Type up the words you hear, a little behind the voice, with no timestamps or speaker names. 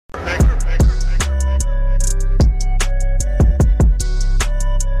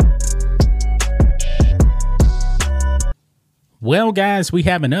Well, guys, we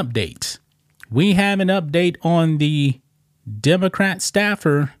have an update. We have an update on the Democrat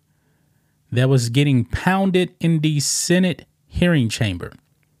staffer that was getting pounded in the Senate hearing chamber.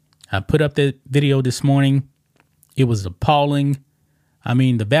 I put up the video this morning. It was appalling. I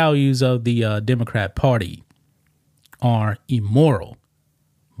mean, the values of the Democrat Party are immoral.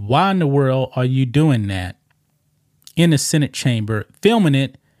 Why in the world are you doing that in the Senate chamber, filming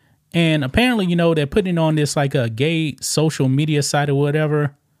it? And apparently, you know, they're putting it on this like a gay social media site or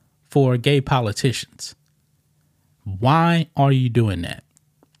whatever for gay politicians. Why are you doing that?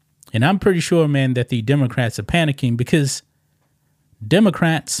 And I'm pretty sure, man, that the Democrats are panicking because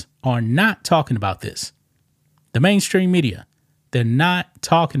Democrats are not talking about this. The mainstream media, they're not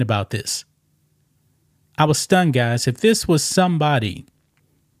talking about this. I was stunned, guys. If this was somebody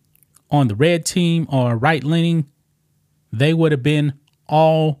on the red team or right leaning, they would have been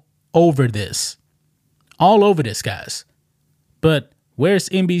all over this. All over this, guys. But where's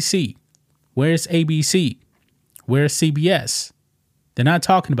NBC? Where's ABC? Where's CBS? They're not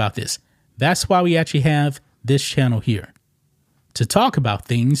talking about this. That's why we actually have this channel here, to talk about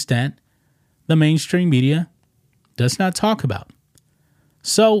things that the mainstream media does not talk about.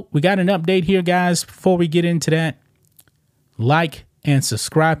 So we got an update here, guys. Before we get into that, like and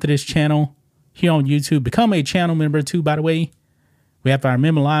subscribe to this channel here on YouTube. Become a channel member too, by the way. We have our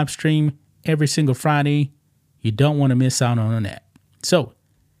member live stream every single Friday. You don't want to miss out on that. So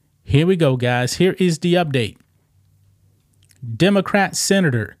here we go, guys. Here is the update. Democrat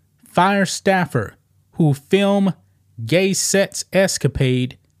senator fires staffer who film gay sex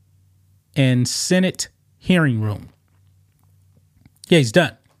escapade in Senate hearing room. Yeah, he's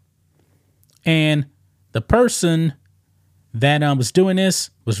done. And the person that was doing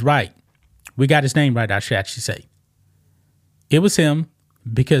this was right. We got his name right, I should actually say. It was him,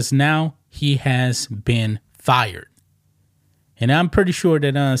 because now he has been fired. And I'm pretty sure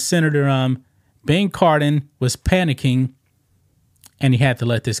that Senator Ben Cardin was panicking and he had to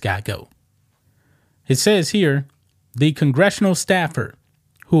let this guy go. It says here, the congressional staffer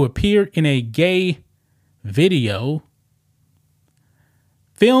who appeared in a gay video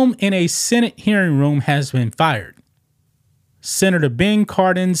filmed in a Senate hearing room has been fired. Senator Ben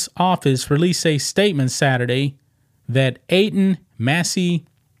Cardin's office released a statement Saturday that Aiden Massey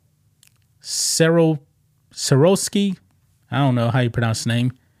Sarowski, I don't know how you pronounce the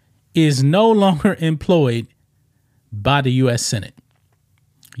name, is no longer employed by the U.S. Senate.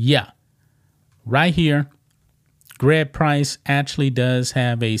 Yeah, right here, Greg Price actually does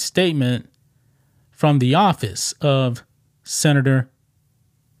have a statement from the office of Senator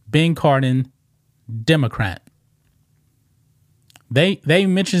Ben Cardin, Democrat. They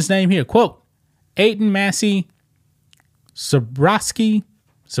mention his name here. Quote, Aiden Massey Sarowski,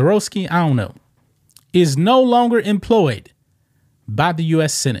 I don't know, is no longer employed by the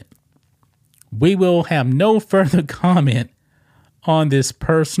U.S. Senate. We will have no further comment on this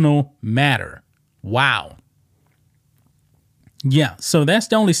personal matter. Wow. Yeah, so that's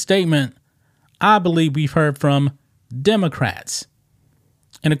the only statement I believe we've heard from Democrats.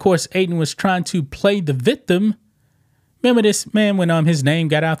 And of course, Aiden was trying to play the victim. Remember this, man, when his name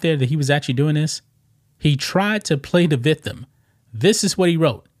got out there that he was actually doing this? He tried to play the victim. This is what he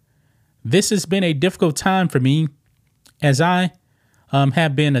wrote. This has been a difficult time for me as I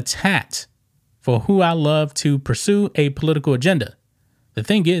have been attacked for who I love to pursue a political agenda. The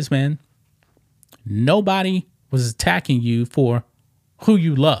thing is, man, nobody was attacking you for who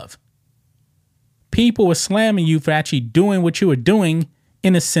you love. People were slamming you for actually doing what you were doing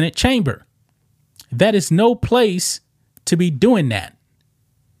in the Senate chamber. That is no place to be doing that.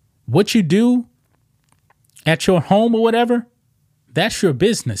 What you do at your home or whatever, that's your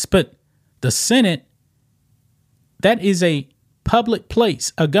business. But the Senate, that is a public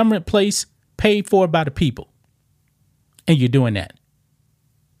place, a government place paid for by the people. And you're doing that.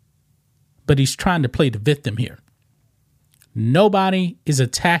 But he's trying to play the victim here. Nobody is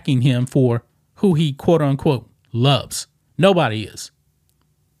attacking him for who he, quote unquote, loves. Nobody is.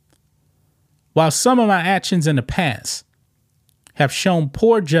 While some of my actions in the past have shown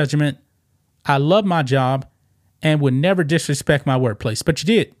poor judgment, I love my job and would never disrespect my workplace. But you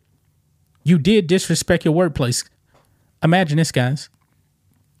did. You did disrespect your workplace. Imagine this, guys.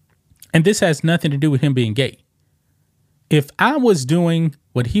 And this has nothing to do with him being gay. If I was doing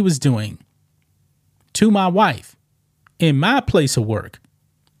what he was doing to my wife in my place of work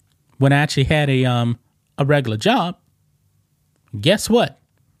when I actually had a regular job, guess what?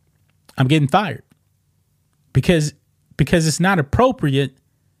 I'm getting fired because it's not appropriate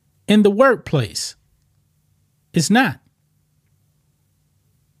in the workplace. It's not.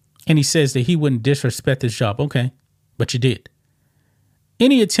 And he says that he wouldn't disrespect his job. Okay, but you did.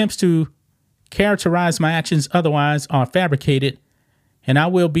 Any attempts to characterize my actions otherwise are fabricated, and I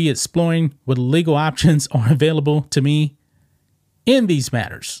will be exploring what legal options are available to me in these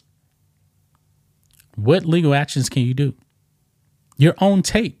matters. What legal actions can you do? Your own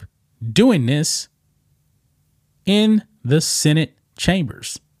tape doing this in the Senate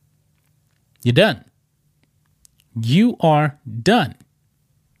chambers. You're done. You are done.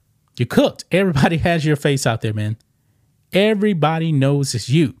 You're cooked. Everybody has your face out there, man. Everybody knows it's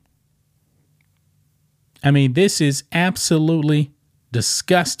you. I mean, this is absolutely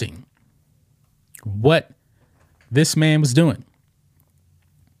disgusting what this man was doing.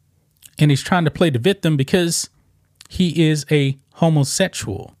 And he's trying to play the victim because he is a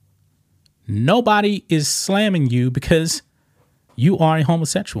homosexual. Nobody is slamming you because you are a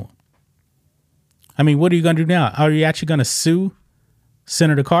homosexual. I mean, what are you going to do now? Are you actually going to sue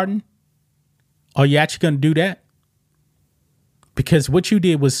Senator Cardin? Are you actually going to do that? Because what you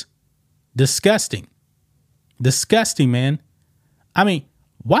did was disgusting. Disgusting, man. I mean,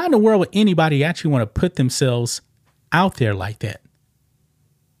 why in the world would anybody actually want to put themselves out there like that?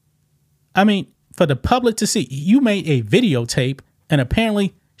 I mean, for the public to see, you made a videotape and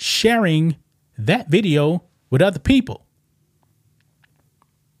apparently sharing that video with other people.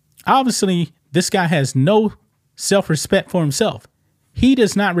 Obviously, this guy has no self-respect for himself. He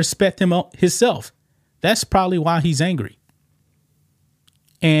does not respect himself. That's probably why he's angry.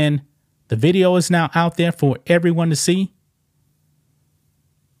 And the video is now out there for everyone to see.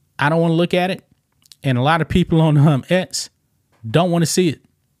 I don't want to look at it. And a lot of people on X don't want to see it.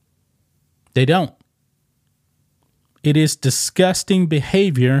 They don't. It is disgusting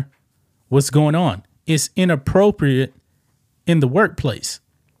behavior what's going on. It's inappropriate in the workplace.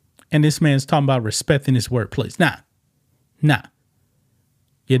 And this man's talking about respecting his workplace. Nah.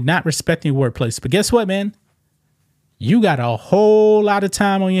 You're not respecting your workplace. But guess what, man? You got a whole lot of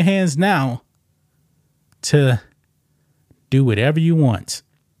time on your hands now to do whatever you want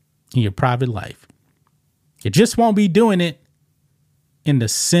in your private life. You just won't be doing it in the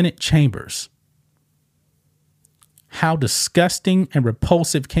Senate chambers. How disgusting and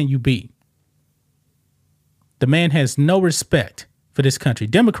repulsive can you be? The man has no respect for this country.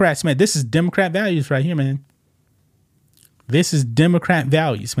 Democrats, man, this is Democrat values right here, man. This is Democrat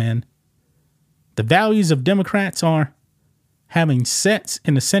values, man. The values of Democrats are having sex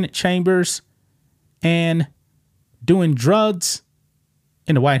in the Senate chambers and doing drugs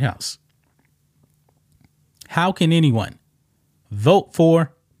in the White House. How can anyone vote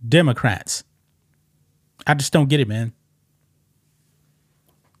for Democrats? I just don't get it, man.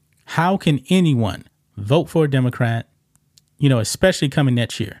 How can anyone vote for a Democrat, especially coming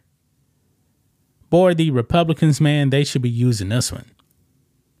next year? Boy, the Republicans, man, they should be using this one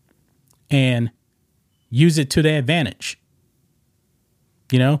and use it to their advantage,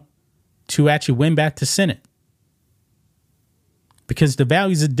 to actually win back the Senate. Because the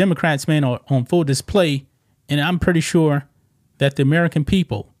values of Democrats, man, are on full display. And I'm pretty sure that the American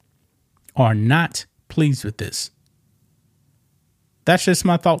people are not pleased with this. That's just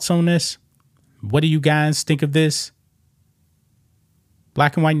my thoughts on this. What do you guys think of this?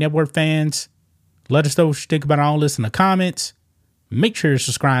 Black and White Network fans, let us know what you think about all this in the comments. Make sure to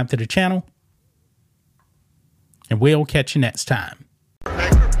subscribe to the channel. And we'll catch you next time.